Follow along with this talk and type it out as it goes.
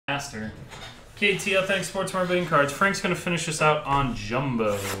master. KTAuthentics Sports Marketing Cards. Frank's going to finish us out on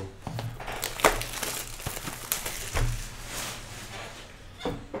Jumbo.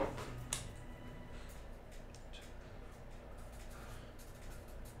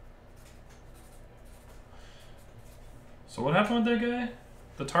 So what happened with that guy?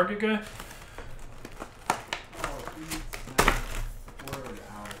 The Target guy?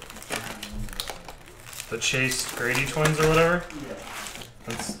 The Chase Grady twins or whatever? Yeah.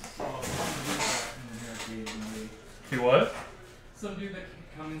 That's... He what? Some dude that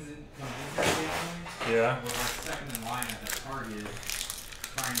comes in here occasionally. Yeah. Was like second in line at that Target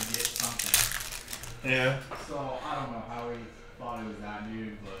trying to get something. Yeah. So I don't know how he thought it was that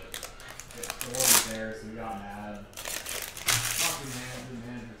dude, but it wasn't there, so he got mad. Talked to the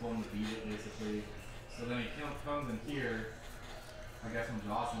manager told him to beat it basically. So then he comes in here, I guess when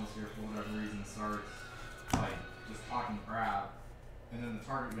Jocelyn was here for whatever reason, starts like just talking crap, and then the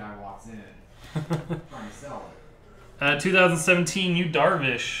Target guy walks in trying to sell it. 2017 Yu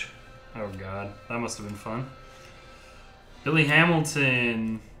Darvish. Oh god, that must have been fun. Billy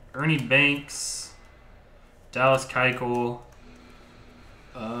Hamilton, Ernie Banks, Dallas Keuchel.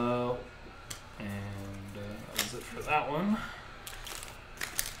 And that was it for that one.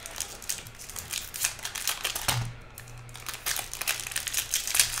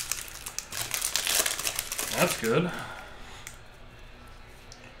 That's good.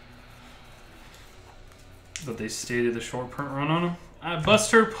 But they stated the short print run on him.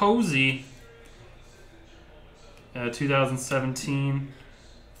 Buster Posey. 2017.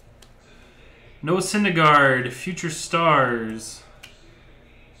 Noah Syndergaard, Future Stars.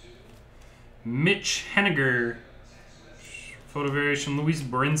 Mitch Henniger. Photo variation, Luis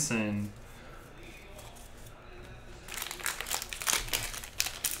Brinson.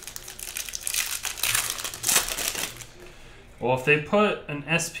 Well, if they put an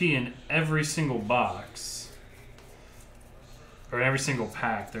SP in every single box, or in every single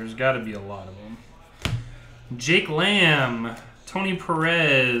pack, there's got to be a lot of them. Jake Lamb, Tony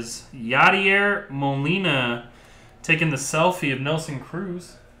Perez, Yadier Molina taking the selfie of Nelson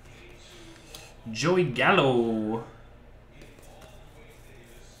Cruz. Joey Gallo.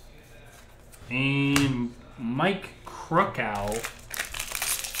 And Mike Krukow.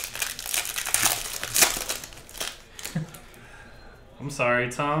 I'm sorry,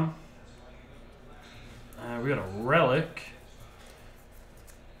 Tom. We got a relic.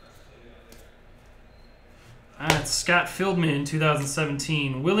 It's Scott Fieldman,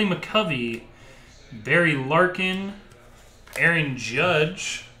 2017. Willie McCovey, Barry Larkin, Aaron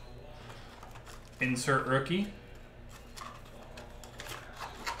Judge. Insert rookie.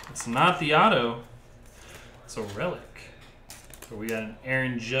 It's not the auto. It's a relic. So we got an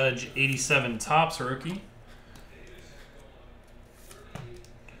Aaron Judge 87 Topps rookie.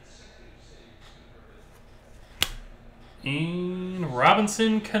 And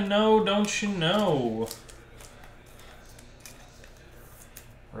Robinson Cano, don't you know?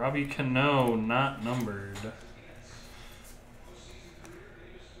 Robbie Cano, not numbered.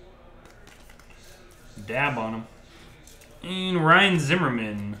 Dab on him. And Ryan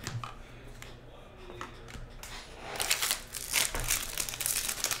Zimmerman.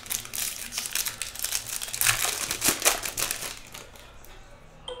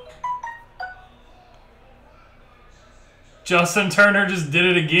 Justin Turner just did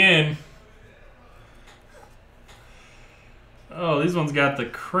it again. Oh, these ones got the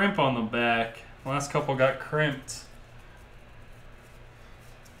crimp on the back. Last couple got crimped.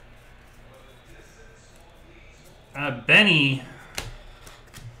 Benny.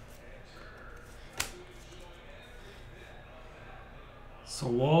 So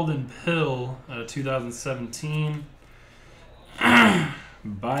Walden Pill, 2017.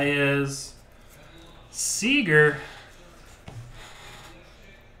 Baez. Seager.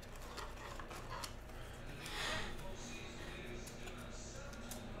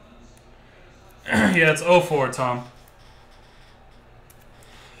 Yeah, it's 04, Tom.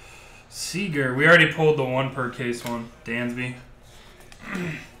 Seager. We already pulled the one per case one. Dansby.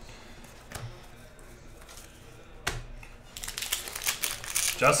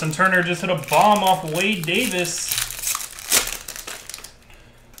 Justin Turner just hit a bomb off Wade Davis.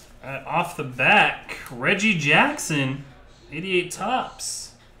 Off the back, Reggie Jackson. 88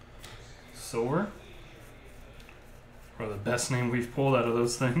 Topps. Silver. Probably the best name we've pulled out of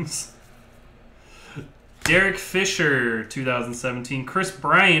those things. Derek Fisher, 2017. Chris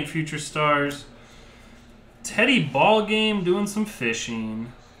Bryant, Future Stars. Teddy Ballgame doing some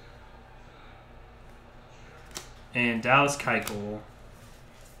fishing. And Dallas Keuchel.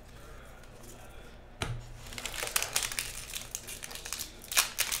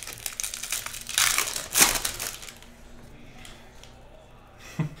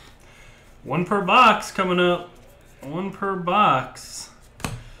 One per box coming up. One per box.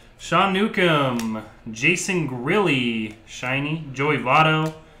 Sean Newcomb, Jason Grilly, shiny. Joey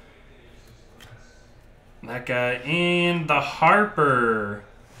Votto. That guy. And the Harper.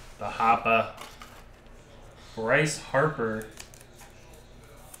 The Hoppa. Bryce Harper.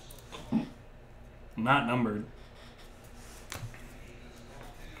 Not numbered.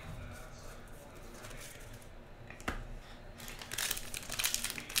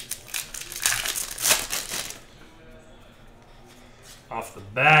 Off the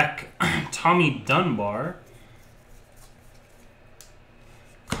back, Tommy Dunbar.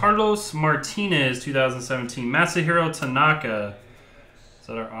 Carlos Martinez, 2017. Masahiro Tanaka. Is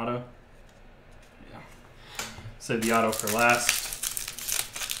that our auto? Yeah. Save the auto for last.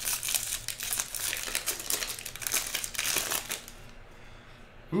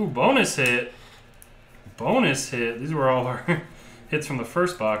 Ooh, bonus hit. Bonus hit. These were all our hits from the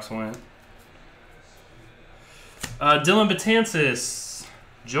first box went. Dylan Betances,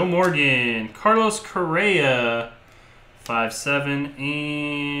 Joe Morgan, Carlos Correa, 5/7,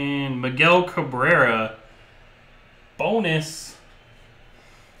 and Miguel Cabrera. Bonus,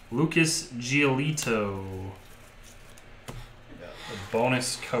 Lucas Giolito. The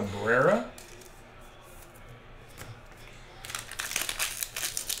bonus Cabrera.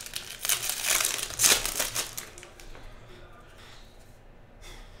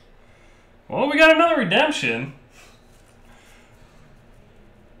 Well, we got another redemption.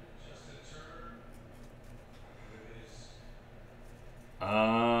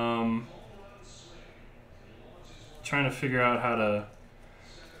 Trying to figure out how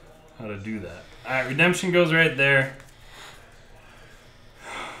to do that. All right, redemption goes right there.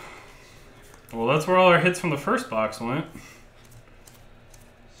 Well, that's where all our hits from the first box went.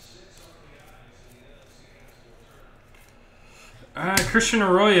 All right, Christian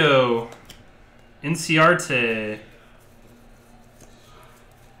Arroyo, Inciarte.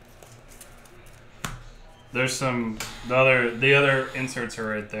 There's some the other inserts are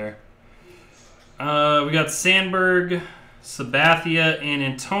right there. We got Sandberg, Sabathia, and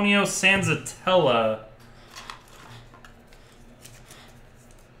Antonio Sanzatella.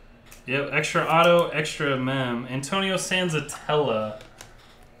 Yep, extra auto, extra mem. Antonio Sanzatella.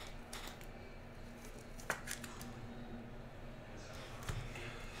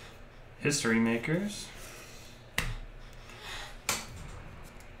 History makers.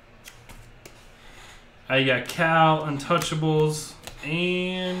 You got Cal, Untouchables,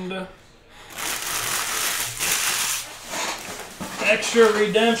 and extra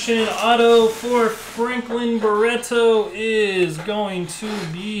redemption auto for Franklin Barreto is going to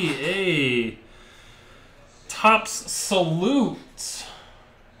be a Topps Salute.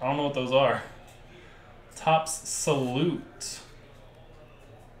 I don't know what those are. Topps Salute.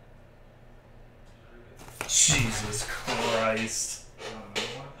 Jesus Christ.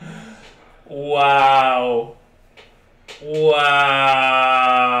 Wow. Wow.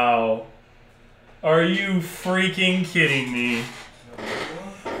 Are you freaking kidding me?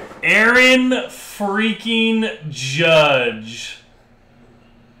 Aaron freaking Judge.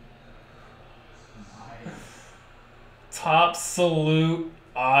 Top Salute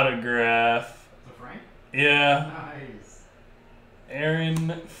autograph. The Frank? Yeah. Nice.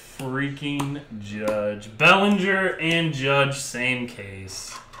 Aaron freaking Judge. Bellinger and Judge, same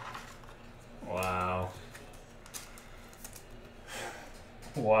case. Wow.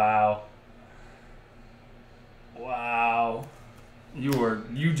 Wow. Wow.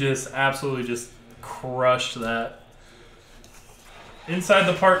 You just absolutely just crushed that. Inside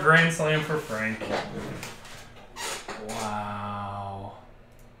the park grand slam for Frank.